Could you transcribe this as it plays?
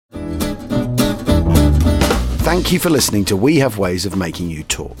Thank you for listening to We Have Ways of Making You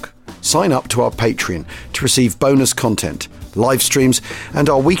Talk. Sign up to our Patreon to receive bonus content, live streams, and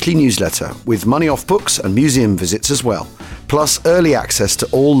our weekly newsletter with money off books and museum visits as well, plus early access to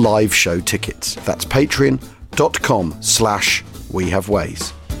all live show tickets. That's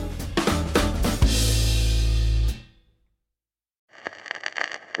patreon.com/wehaveways.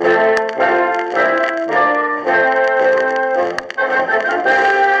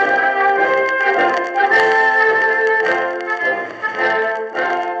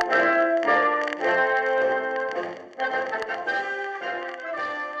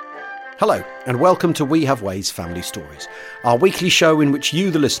 Hello, and welcome to We Have Ways Family Stories, our weekly show in which you,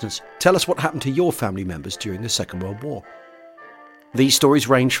 the listeners, tell us what happened to your family members during the Second World War. These stories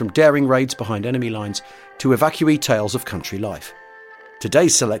range from daring raids behind enemy lines to evacuee tales of country life.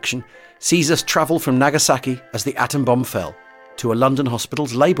 Today's selection sees us travel from Nagasaki as the atom bomb fell to a London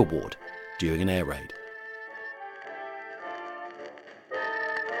hospital's labour ward during an air raid.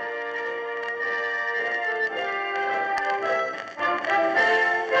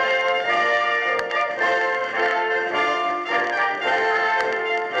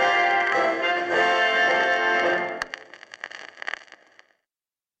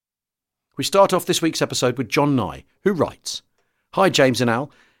 We start off this week's episode with John Nye, who writes, "Hi James and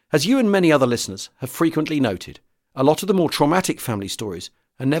Al, as you and many other listeners have frequently noted, a lot of the more traumatic family stories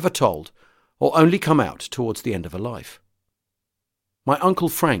are never told or only come out towards the end of a life. My Uncle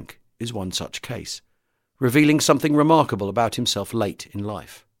Frank is one such case, revealing something remarkable about himself late in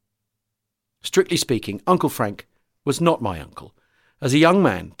life. Strictly speaking, Uncle Frank was not my uncle. As a young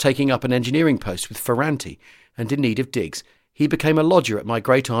man taking up an engineering post with Ferranti and in need of digs, he became a lodger at my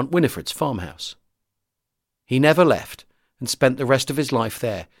great-aunt Winifred's farmhouse. He never left and spent the rest of his life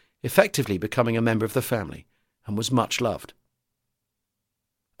there, effectively becoming a member of the family, and was much loved.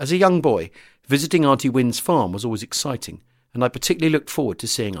 As a young boy, visiting Auntie Win's farm was always exciting, and I particularly looked forward to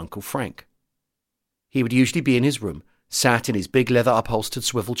seeing Uncle Frank. He would usually be in his room, sat in his big leather-upholstered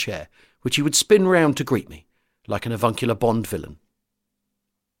swivel chair, which he would spin round to greet me, like an avuncular Bond villain.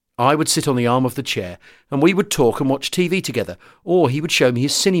 I would sit on the arm of the chair, and we would talk and watch TV together, or he would show me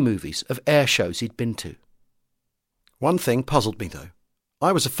his cine movies of air shows he'd been to. One thing puzzled me, though.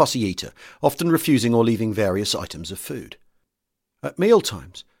 I was a fussy eater, often refusing or leaving various items of food. At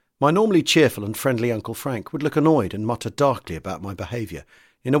mealtimes, my normally cheerful and friendly Uncle Frank would look annoyed and mutter darkly about my behaviour,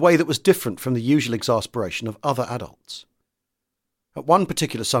 in a way that was different from the usual exasperation of other adults. At one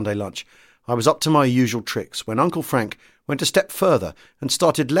particular Sunday lunch, I was up to my usual tricks when Uncle Frank went a step further and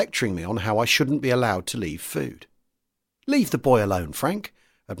started lecturing me on how I shouldn't be allowed to leave food. "Leave the boy alone, Frank,"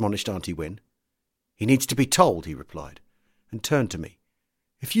 admonished Auntie Win. "He needs to be told," he replied, and turned to me.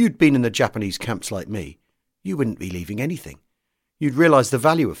 "If you'd been in the Japanese camps like me, you wouldn't be leaving anything. You'd realise the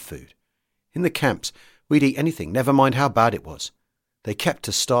value of food. In the camps, we'd eat anything, never mind how bad it was. They kept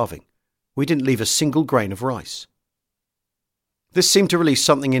us starving. We didn't leave a single grain of rice." This seemed to release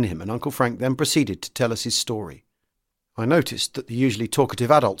something in him, and Uncle Frank then proceeded to tell us his story. I noticed that the usually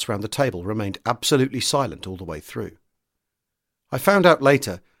talkative adults round the table remained absolutely silent all the way through. I found out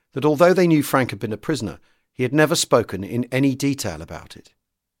later that although they knew Frank had been a prisoner, he had never spoken in any detail about it.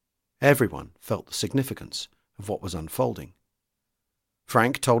 Everyone felt the significance of what was unfolding.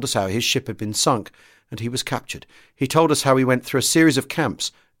 Frank told us how his ship had been sunk and he was captured. He told us how he went through a series of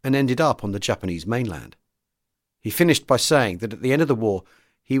camps and ended up on the Japanese mainland. He finished by saying that at the end of the war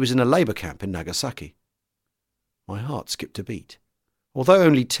he was in a labour camp in Nagasaki. My heart skipped a beat. Although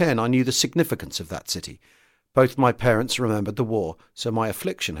only 10, I knew the significance of that city. Both my parents remembered the war, so my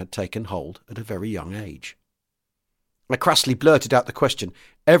affliction had taken hold at a very young age. I crassly blurted out the question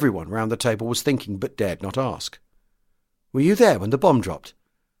everyone round the table was thinking but dared not ask. "Were you there when the bomb dropped?"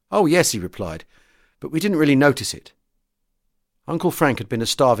 "Oh yes," he replied, "but we didn't really notice it." Uncle Frank had been a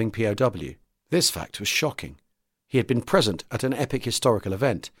starving POW. This fact was shocking. He had been present at an epic historical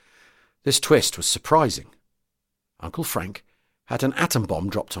event. This twist was surprising. Uncle Frank had an atom bomb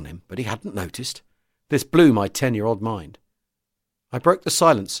dropped on him, but he hadn't noticed. This blew my 10-year-old mind. I broke the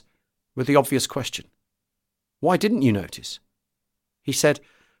silence with the obvious question. "Why didn't you notice?" He said,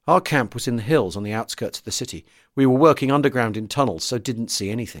 "Our camp was in the hills on the outskirts of the city. We were working underground in tunnels, so didn't see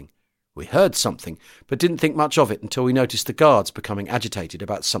anything. We heard something, but didn't think much of it until we noticed the guards becoming agitated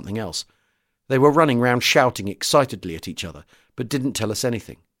about something else. They were running round shouting excitedly at each other, but didn't tell us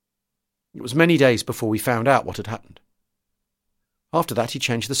anything. It was many days before we found out what had happened." After that he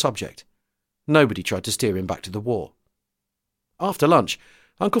changed the subject. Nobody tried to steer him back to the war. After lunch,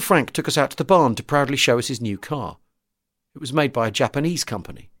 Uncle Frank took us out to the barn to proudly show us his new car. It was made by a Japanese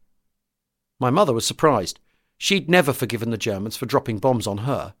company. My mother was surprised. She'd never forgiven the Germans for dropping bombs on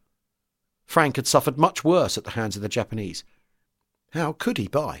her. Frank had suffered much worse at the hands of the Japanese. How could he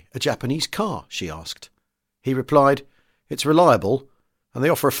buy a Japanese car, she asked. He replied, "It's reliable, and they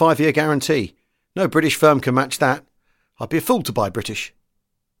offer a 5-year guarantee. No British firm can match that. I'd be a fool to buy British."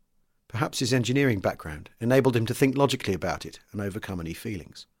 Perhaps his engineering background enabled him to think logically about it and overcome any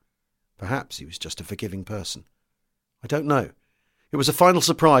feelings. Perhaps he was just a forgiving person. I don't know. It was a final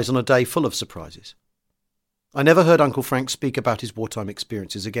surprise on a day full of surprises. I never heard Uncle Frank speak about his wartime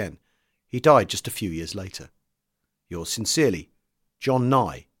experiences again. He died just a few years later. Yours sincerely, John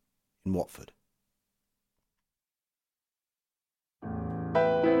Nye, in Watford.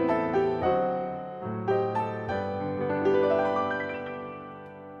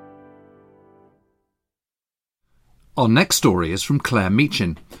 Our next story is from Claire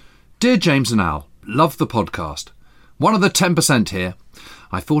Meachin. Dear James and Al, love the podcast. One of the 10% here.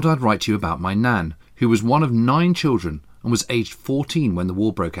 I thought I'd write to you about my nan, who was one of 9 children and was aged 14 when the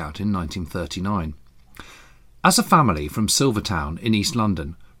war broke out in 1939. As a family from Silvertown in East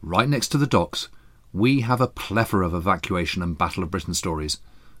London, right next to the docks, we have a plethora of evacuation and Battle of Britain stories,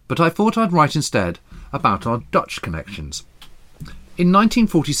 but I thought I'd write instead about our Dutch connections. In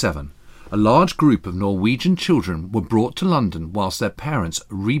 1947, a large group of Norwegian children were brought to London whilst their parents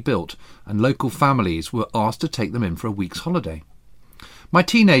rebuilt and local families were asked to take them in for a week's holiday. My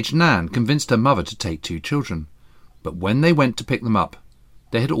teenage nan convinced her mother to take 2 children, but when they went to pick them up,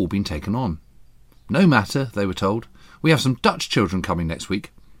 they had all been taken on. No matter, they were told, we have some Dutch children coming next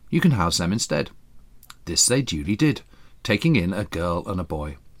week. You can house them instead. This they duly did, taking in a girl and a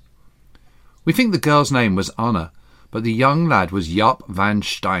boy. We think the girl's name was Anna, but the young lad was Jaap van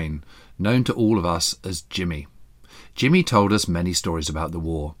Stein, known to all of us as Jimmy. Jimmy told us many stories about the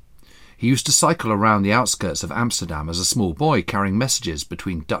war. He used to cycle around the outskirts of Amsterdam as a small boy, carrying messages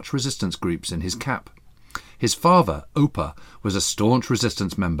between Dutch resistance groups in his cap. His father, Opa, was a staunch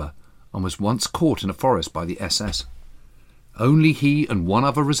resistance member and was once caught in a forest by the SS. Only he and one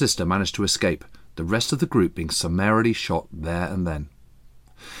other resistor managed to escape, the rest of the group being summarily shot there and then.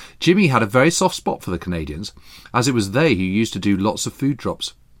 Jimmy had a very soft spot for the Canadians, as it was they who used to do lots of food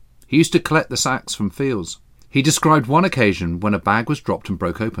drops. He used to collect the sacks from fields. He described one occasion when a bag was dropped and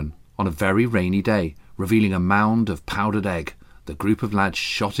broke open, on a very rainy day, revealing a mound of powdered egg. The group of lads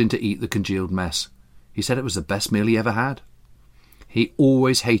shot in to eat the congealed mess. He said it was the best meal he ever had. He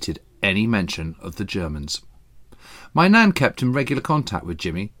always hated any mention of the Germans. My nan kept in regular contact with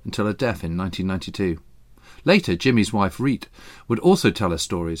Jimmy until her death in 1992. Later, Jimmy's wife, Reet, would also tell us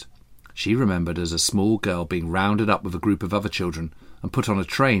stories. She remembered as a small girl being rounded up with a group of other children and put on a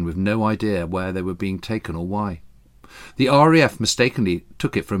train with no idea where they were being taken or why. The RAF mistakenly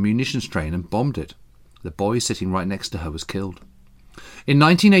took it for a munitions train and bombed it. The boy sitting right next to her was killed. In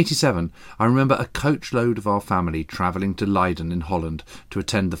 1987, I remember a coachload of our family travelling to Leiden in Holland to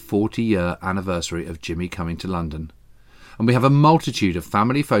attend the 40-year anniversary of Jimmy coming to London. And we have a multitude of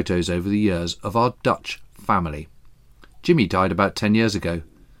family photos over the years of our Dutch family. Jimmy died about 10 years ago,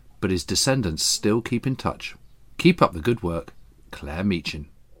 but his descendants still keep in touch. Keep up the good work. Claire Meachin.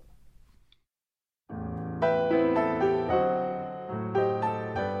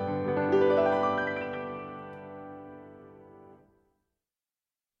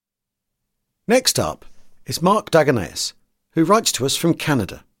 Next up is Mark Dagoneus, who writes to us from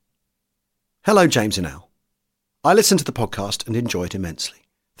Canada. Hello, James and Al. I listen to the podcast and enjoy it immensely.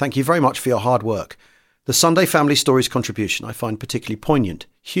 Thank you very much for your hard work. The Sunday Family Stories contribution I find particularly poignant,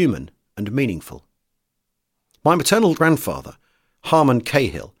 human and meaningful. My maternal grandfather, Harmon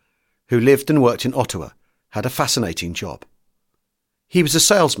Cahill, who lived and worked in Ottawa, had a fascinating job. He was a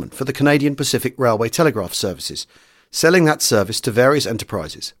salesman for the Canadian Pacific Railway Telegraph Services, selling that service to various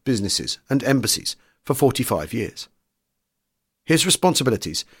enterprises, businesses and embassies for 45 years. His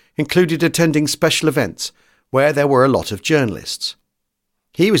responsibilities included attending special events where there were a lot of journalists.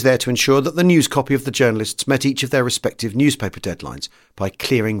 He was there to ensure that the news copy of the journalists met each of their respective newspaper deadlines by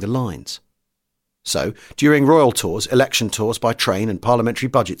clearing the lines. So, during royal tours, election tours by train and parliamentary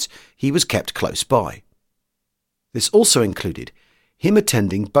budgets, he was kept close by. This also included him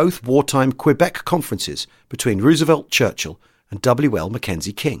attending both wartime Quebec conferences between Roosevelt Churchill and W.L.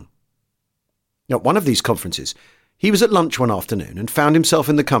 Mackenzie King. At one of these conferences, he was at lunch one afternoon and found himself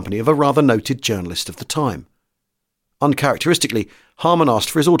in the company of a rather noted journalist of the time. Uncharacteristically, Harmon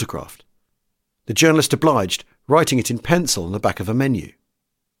asked for his autograph. The journalist obliged, writing it in pencil on the back of a menu.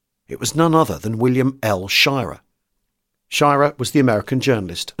 It was none other than William L. Shirer. Shirer was the American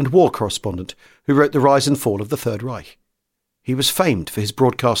journalist and war correspondent who wrote The Rise and Fall of the Third Reich. He was famed for his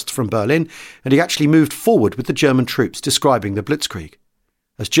broadcasts from Berlin, and he actually moved forward with the German troops describing the Blitzkrieg.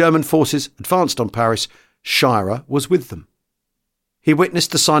 As German forces advanced on Paris, Shirer was with them. He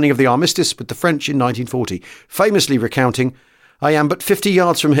witnessed the signing of the armistice with the French in 1940, famously recounting, "I am but 50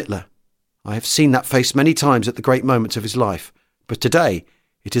 yards from Hitler. I have seen that face many times at the great moments of his life, but today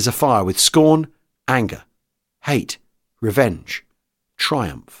it is afire with scorn, anger, hate, revenge,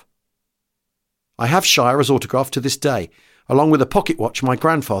 triumph." I have Shira's autograph to this day, along with a pocket watch my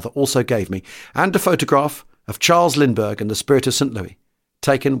grandfather also gave me, and a photograph of Charles Lindbergh and the Spirit of St. Louis,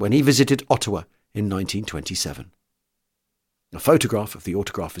 taken when he visited Ottawa in 1927. A photograph of the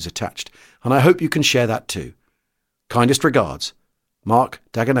autograph is attached, and I hope you can share that too. Kindest regards, Mark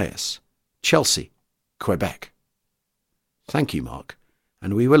Dagoneus, Chelsea, Quebec. Thank you, Mark,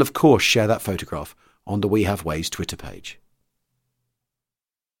 and we will of course share that photograph on the We Have Ways Twitter page.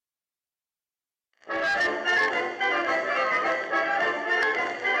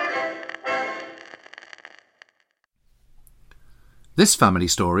 This family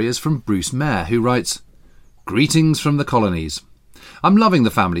story is from Bruce Mayer, who writes, "Greetings from the colonies. I'm loving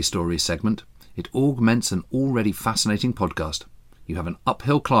the family stories segment. It augments an already fascinating podcast. You have an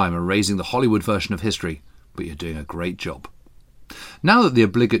uphill climb erasing the Hollywood version of history, but you're doing a great job. Now that the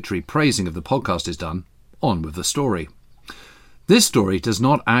obligatory praising of the podcast is done, on with the story. This story does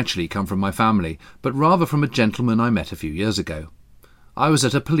not actually come from my family, but rather from a gentleman I met a few years ago. I was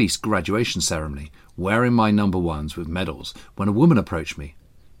at a police graduation ceremony, wearing my number ones with medals, when a woman approached me.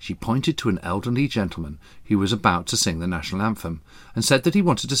 She pointed to an elderly gentleman who was about to sing the national anthem and said that he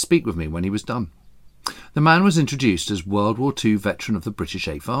wanted to speak with me when he was done. The man was introduced as World War II veteran of the British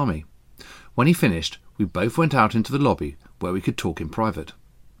Eighth Army. When he finished, we both went out into the lobby where we could talk in private.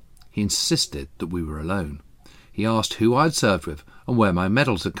 He insisted that we were alone. He asked who I had served with and where my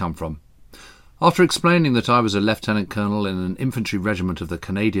medals had come from. After explaining that I was a lieutenant colonel in an infantry regiment of the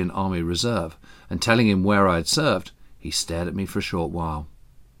Canadian Army Reserve and telling him where I had served, he stared at me for a short while.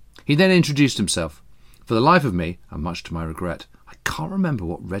 He then introduced himself. For the life of me, and much to my regret, I can't remember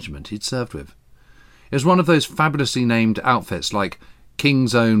what regiment he'd served with. It was one of those fabulously named outfits like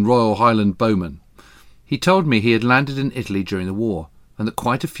King's Own Royal Highland Bowmen. He told me he had landed in Italy during the war, and that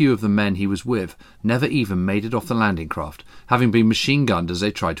quite a few of the men he was with never even made it off the landing craft, having been machine-gunned as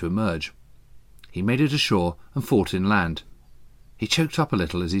they tried to emerge. He made it ashore and fought inland. He choked up a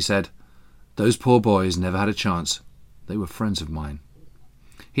little as he said, "Those poor boys never had a chance. They were friends of mine."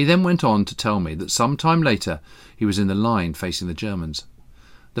 He then went on to tell me that some time later he was in the line facing the Germans.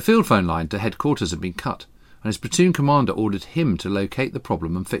 The field phone line to headquarters had been cut, and his platoon commander ordered him to locate the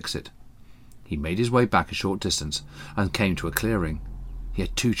problem and fix it. He made his way back a short distance and came to a clearing. He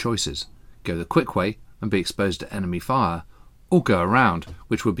had two choices: go the quick way and be exposed to enemy fire, or go around,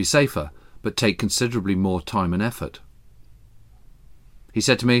 which would be safer, but take considerably more time and effort. He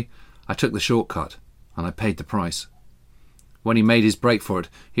said to me, "I took the shortcut, and I paid the price." When he made his break for it,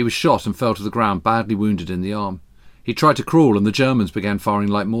 he was shot and fell to the ground badly wounded in the arm. He tried to crawl and the Germans began firing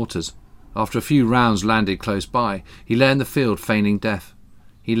like mortars. After a few rounds landed close by, he lay in the field feigning death.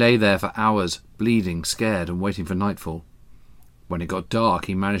 He lay there for hours, bleeding, scared and waiting for nightfall. When it got dark,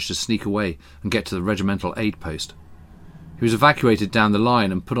 he managed to sneak away and get to the regimental aid post. He was evacuated down the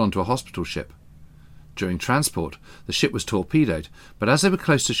line and put onto a hospital ship. During transport, the ship was torpedoed, but as they were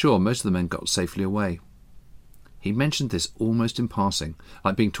close to shore, most of the men got safely away. He mentioned this almost in passing,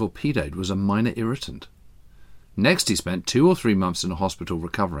 like being torpedoed was a minor irritant. Next he spent 2 or 3 months in a hospital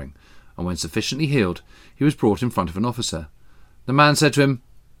recovering, and when sufficiently healed, he was brought in front of an officer. The man said to him,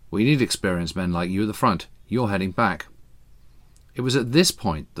 "We need experienced men like you at the front. You're heading back." It was at this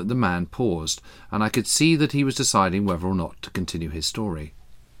point that the man paused, and I could see that he was deciding whether or not to continue his story.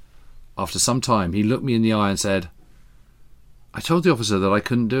 After some time, he looked me in the eye and said, "I told the officer that I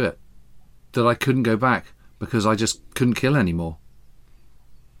couldn't do it, that I couldn't go back, because I just couldn't kill anymore."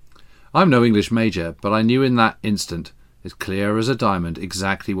 I'm no English major, but I knew in that instant, as clear as a diamond,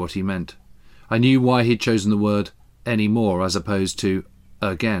 exactly what he meant. I knew why he'd chosen the word "anymore" as opposed to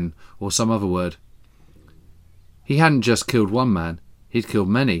 "again" or some other word. He hadn't just killed one man, he'd killed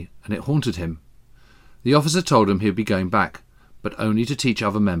many, and it haunted him. The officer told him he'd be going back, but only to teach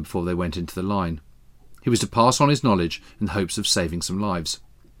other men before they went into the line. He was to pass on his knowledge in hopes of saving some lives.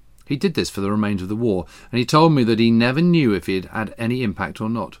 He did this for the remainder of the war, and he told me that he never knew if he had had any impact or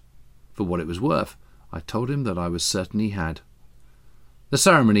not. For what it was worth, I told him that I was certain he had. The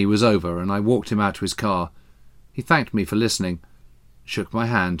ceremony was over, and I walked him out to his car. He thanked me for listening, shook my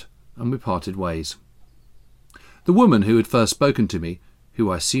hand, and we parted ways. The woman who had first spoken to me, who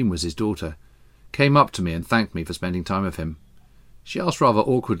I assume was his daughter, came up to me and thanked me for spending time with him. She asked rather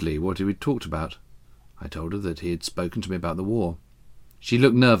awkwardly what we had talked about. I told her that he had spoken to me about the war. She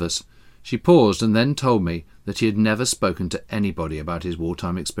looked nervous. She paused and then told me that he had never spoken to anybody about his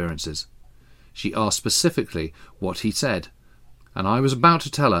wartime experiences. She asked specifically what he said, and I was about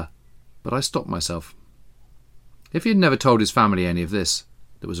to tell her, but I stopped myself. If he had never told his family any of this,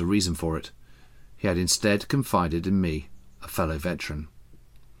 there was a reason for it. He had instead confided in me, a fellow veteran.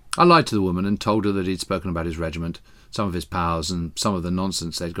 I lied to the woman and told her that he'd spoken about his regiment, some of his pals, and some of the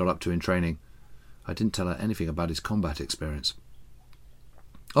nonsense they'd got up to in training. I didn't tell her anything about his combat experience.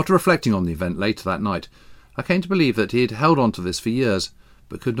 After reflecting on the event later that night, I came to believe that he had held on to this for years,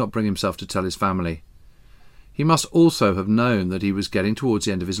 but could not bring himself to tell his family. He must also have known that he was getting towards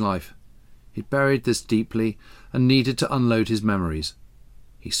the end of his life. He'd buried this deeply and needed to unload his memories.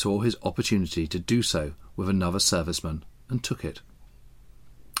 He saw his opportunity to do so with another serviceman and took it.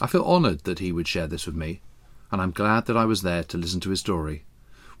 I feel honoured that he would share this with me, and I'm glad that I was there to listen to his story.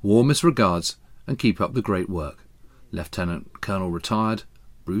 Warmest regards, and keep up the great work. Lieutenant Colonel Retired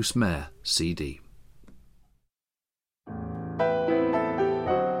Bruce Mayer, CD.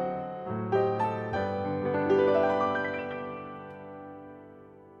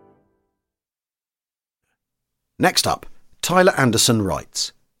 Next up, Tyler Anderson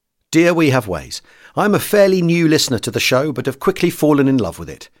writes, Dear We Have Ways, I'm a fairly new listener to the show, but have quickly fallen in love with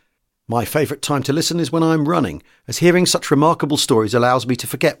it. My favourite time to listen is when I'm running, as hearing such remarkable stories allows me to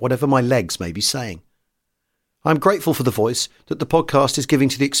forget whatever my legs may be saying. I'm grateful for the voice that the podcast is giving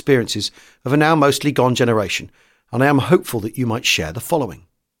to the experiences of a now mostly gone generation, and I am hopeful that you might share the following.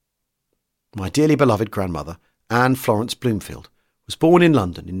 My dearly beloved grandmother, Anne Florence Bloomfield, was born in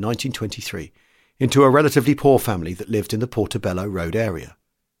London in 1923 into a relatively poor family that lived in the Portobello Road area.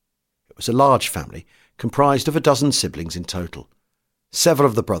 It was a large family, comprised of a dozen siblings in total. Several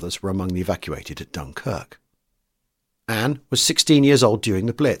of the brothers were among the evacuated at Dunkirk. Anne was 16 years old during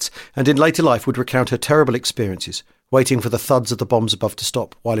the Blitz, and in later life would recount her terrible experiences, waiting for the thuds of the bombs above to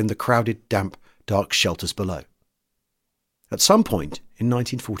stop while in the crowded, damp, dark shelters below. At some point, in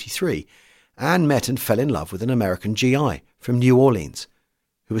 1943, Anne met and fell in love with an American GI from New Orleans,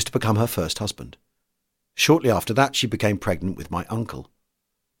 who was to become her first husband. Shortly after that, she became pregnant with my uncle.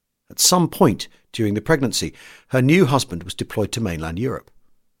 At some point during the pregnancy, her new husband was deployed to mainland Europe.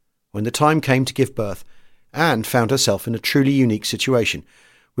 When the time came to give birth, Anne found herself in a truly unique situation,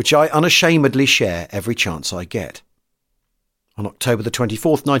 which I unashamedly share every chance I get. On October the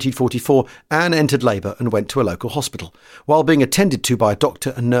 24th, 1944, Anne entered labour and went to a local hospital. While being attended to by a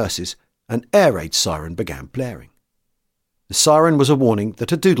doctor and nurses, an air raid siren began blaring. The siren was a warning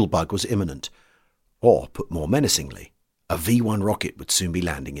that a doodlebug was imminent, or, put more menacingly, a V-1 rocket would soon be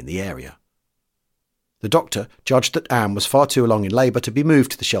landing in the area. The doctor judged that Anne was far too along in labour to be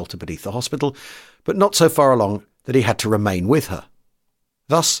moved to the shelter beneath the hospital, but not so far along that he had to remain with her.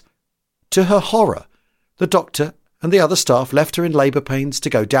 Thus, to her horror, the doctor and the other staff left her in labour pains to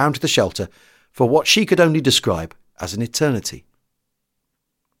go down to the shelter for what she could only describe as an eternity.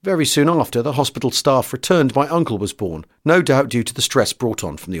 Very soon after, the hospital staff returned, my uncle was born, no doubt due to the stress brought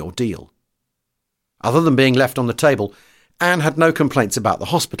on from the ordeal. Other than being left on the table, Anne had no complaints about the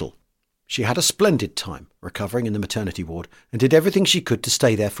hospital. She had a splendid time recovering in the maternity ward and did everything she could to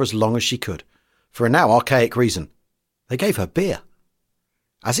stay there for as long as she could, for a now archaic reason. They gave her beer.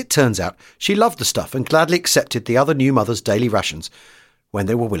 As it turns out, she loved the stuff and gladly accepted the other new mother's daily rations when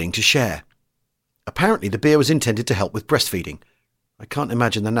they were willing to share. Apparently the beer was intended to help with breastfeeding. I can't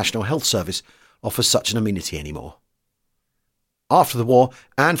imagine the National Health Service offers such an amenity anymore. After the war,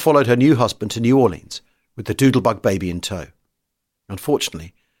 Anne followed her new husband to New Orleans, with the doodlebug baby in tow.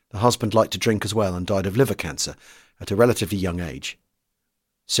 Unfortunately, the husband liked to drink as well and died of liver cancer at a relatively young age.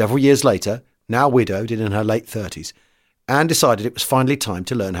 Several years later, now widowed and in her late 30s, Anne decided it was finally time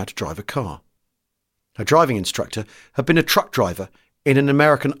to learn how to drive a car. Her driving instructor had been a truck driver in an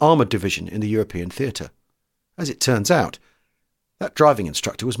American armoured division in the European theatre. As it turns out, that driving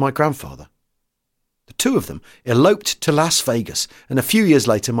instructor was my grandfather. The two of them eloped to Las Vegas, and a few years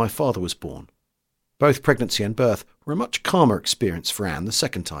later my father was born. Both pregnancy and birth were a much calmer experience for Anne the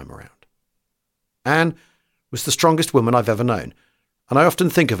second time around. Anne was the strongest woman I've ever known, and I often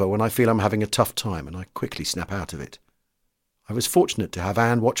think of her when I feel I'm having a tough time, and I quickly snap out of it. I was fortunate to have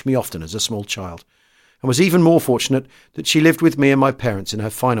Anne watch me often as a small child, and was even more fortunate that she lived with me and my parents in her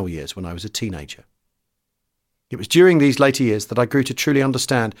final years when I was a teenager. It was during these later years that I grew to truly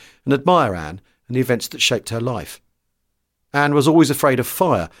understand and admire Anne and the events that shaped her life. Anne was always afraid of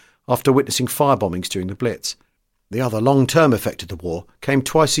fire after witnessing firebombings during the Blitz. The other long-term effect of the war came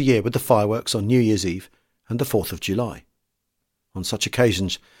twice a year with the fireworks on New Year's Eve and the 4th of July. On such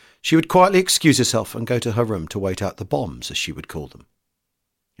occasions, she would quietly excuse herself and go to her room to wait out the bombs, as she would call them.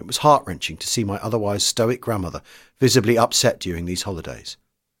 It was heart-wrenching to see my otherwise stoic grandmother visibly upset during these holidays.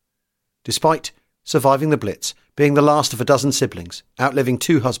 Despite surviving the Blitz, being the last of a dozen siblings, outliving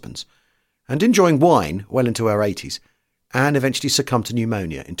 2 husbands, and enjoying wine well into her 80s, and eventually succumbed to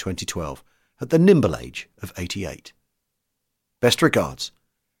pneumonia in 2012 at the nimble age of 88. Best regards,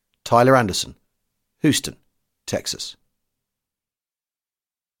 Tyler Anderson, Houston, Texas.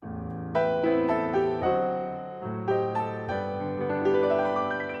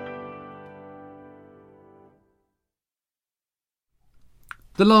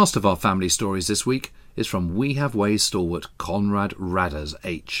 The last of our family stories this week is from We Have Ways stalwart Conrad Radders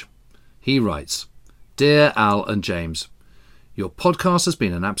H. He writes, Dear Al and James, your podcast has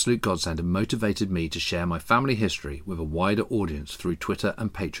been an absolute godsend and motivated me to share my family history with a wider audience through Twitter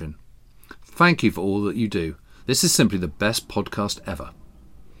and Patreon. Thank you for all that you do. This is simply the best podcast ever.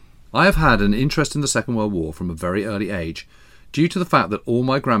 I have had an interest in the Second World War from a very early age due to the fact that all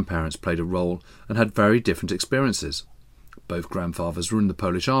my grandparents played a role and had very different experiences. Both grandfathers were in the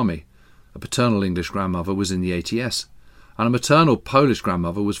Polish army. A paternal English grandmother was in the ATS, and a maternal Polish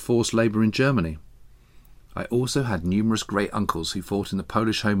grandmother was forced labour in Germany. I also had numerous great-uncles who fought in the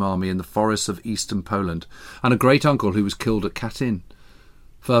Polish Home Army in the forests of eastern Poland, and a great-uncle who was killed at Katyn.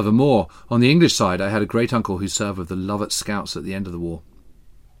 Furthermore, on the English side, I had a great-uncle who served with the Lovat Scouts at the end of the war.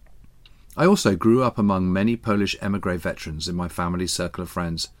 I also grew up among many Polish émigré veterans in my family's circle of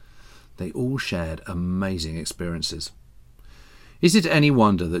friends. They all shared amazing experiences. Is it any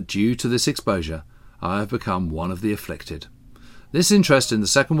wonder that due to this exposure, I have become one of the afflicted? This interest in the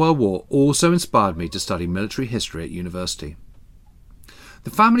Second World War also inspired me to study military history at university.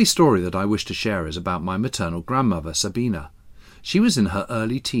 The family story that I wish to share is about my maternal grandmother, Sabina. She was in her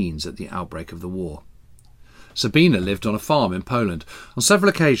early teens at the outbreak of the war. Sabina lived on a farm in Poland. On several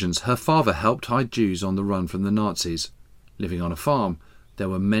occasions, her father helped hide Jews on the run from the Nazis. Living on a farm, there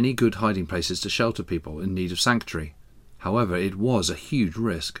were many good hiding places to shelter people in need of sanctuary. However, it was a huge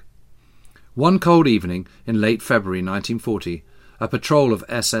risk. One cold evening in late February 1940, a patrol of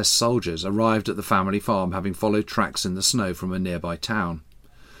SS soldiers arrived at the family farm, having followed tracks in the snow from a nearby town.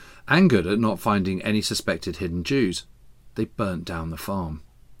 Angered at not finding any suspected hidden Jews, they burnt down the farm.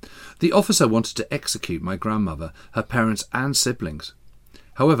 The officer wanted to execute my grandmother, her parents and siblings.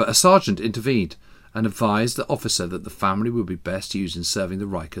 However, a sergeant intervened and advised the officer that the family would be best used in serving the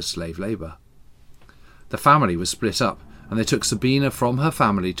Reich as slave labour. The family was split up, and they took Sabina from her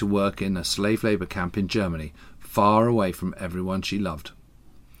family to work in a slave labour camp in Germany, far away from everyone she loved.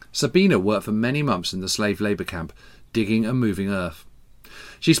 Sabina worked for many months in the slave labour camp, digging and moving earth.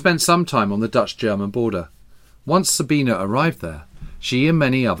 She spent some time on the Dutch-German border. Once Sabina arrived there, she and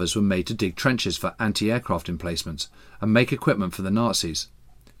many others were made to dig trenches for anti-aircraft emplacements and make equipment for the Nazis.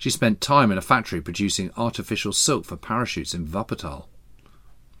 She spent time in a factory producing artificial silk for parachutes in Wuppertal.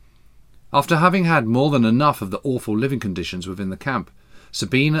 After having had more than enough of the awful living conditions within the camp,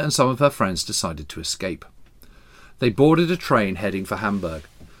 Sabina and some of her friends decided to escape. They boarded a train heading for Hamburg.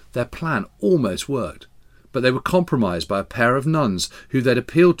 Their plan almost worked, but they were compromised by a pair of nuns who they'd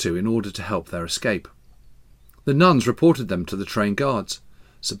appealed to in order to help their escape. The nuns reported them to the train guards.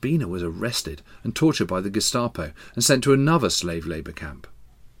 Sabina was arrested and tortured by the Gestapo and sent to another slave labour camp.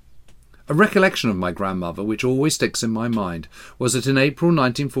 A recollection of my grandmother, which always sticks in my mind, was that in April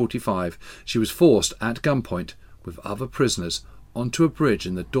 1945 she was forced at gunpoint with other prisoners onto a bridge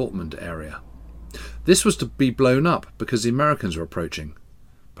in the Dortmund area. This was to be blown up because the Americans were approaching.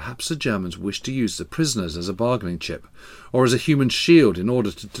 Perhaps the Germans wished to use the prisoners as a bargaining chip, or as a human shield in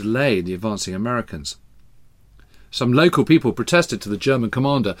order to delay the advancing Americans. Some local people protested to the German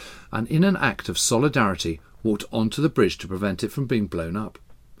commander and in an act of solidarity walked onto the bridge to prevent it from being blown up.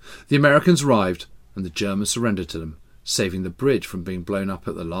 The Americans arrived and the Germans surrendered to them, saving the bridge from being blown up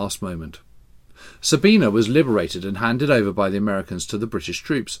at the last moment. Sabina was liberated and handed over by the Americans to the British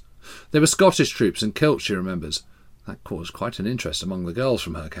troops. They were Scottish troops in kilts, she remembers. That caused quite an interest among the girls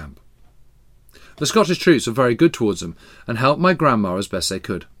from her camp. The Scottish troops were very good towards them and helped my grandma as best they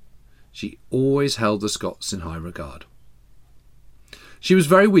could. She always held the Scots in high regard. She was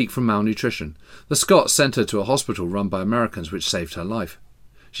very weak from malnutrition. The Scots sent her to a hospital run by Americans, which saved her life.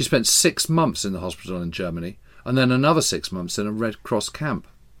 She spent 6 months in the hospital in Germany and then another 6 months in a Red Cross camp.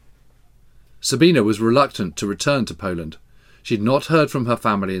 Sabina was reluctant to return to Poland. She had not heard from her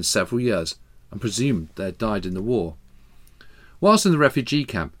family in several years and presumed they had died in the war. Whilst in the refugee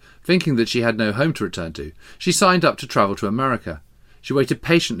camp, thinking that she had no home to return to, she signed up to travel to America. She waited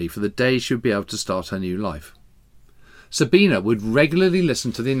patiently for the day she would be able to start her new life. Sabina would regularly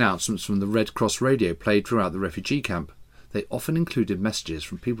listen to the announcements from the Red Cross radio played throughout the refugee camp. They often included messages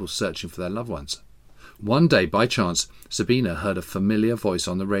from people searching for their loved ones. One day, by chance, Sabina heard a familiar voice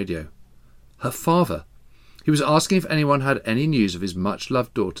on the radio. Her father. He was asking if anyone had any news of his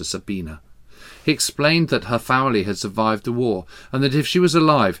much-loved daughter Sabina. He explained that her family had survived the war and that if she was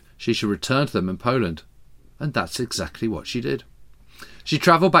alive, she should return to them in Poland. And that's exactly what she did. She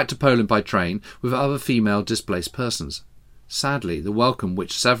travelled back to Poland by train with other female displaced persons. Sadly, the welcome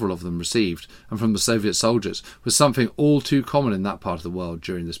which several of them received, and from the Soviet soldiers, was something all too common in that part of the world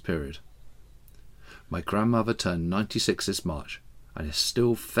during this period. My grandmother turned 96 this March, and is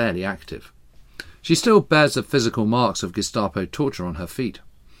still fairly active. She still bears the physical marks of Gestapo torture on her feet.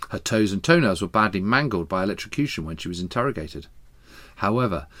 Her toes and toenails were badly mangled by electrocution when she was interrogated.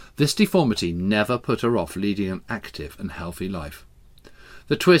 However, this deformity never put her off leading an active and healthy life.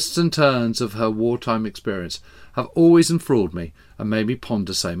 The twists and turns of her wartime experience have always enthralled me and made me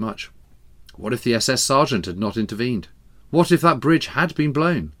ponder so much. What if the SS sergeant had not intervened? What if that bridge had been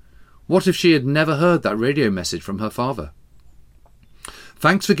blown? What if she had never heard that radio message from her father?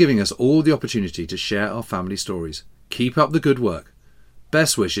 Thanks for giving us all the opportunity to share our family stories. Keep up the good work.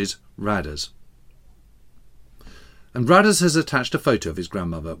 Best wishes, Radas. And Radas has attached a photo of his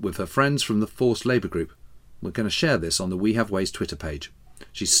grandmother with her friends from the Forced Labour Group. We're going to share this on the We Have Ways Twitter page.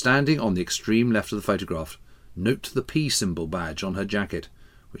 She's standing on the extreme left of the photograph. Note the P symbol badge on her jacket,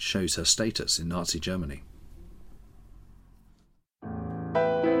 which shows her status in Nazi Germany.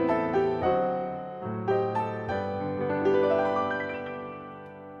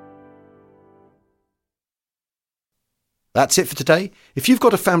 That's it for today. If you've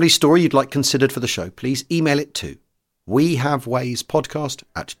got a family story you'd like considered for the show, please email it to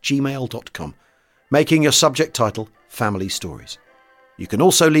wehavewayspodcast@gmail.com, making your subject title Family Stories. You can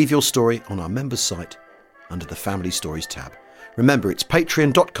also leave your story on our members site under the Family Stories tab. Remember, it's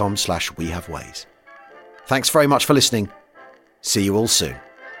patreon.com/wehaveways. Thanks very much for listening. See you all soon.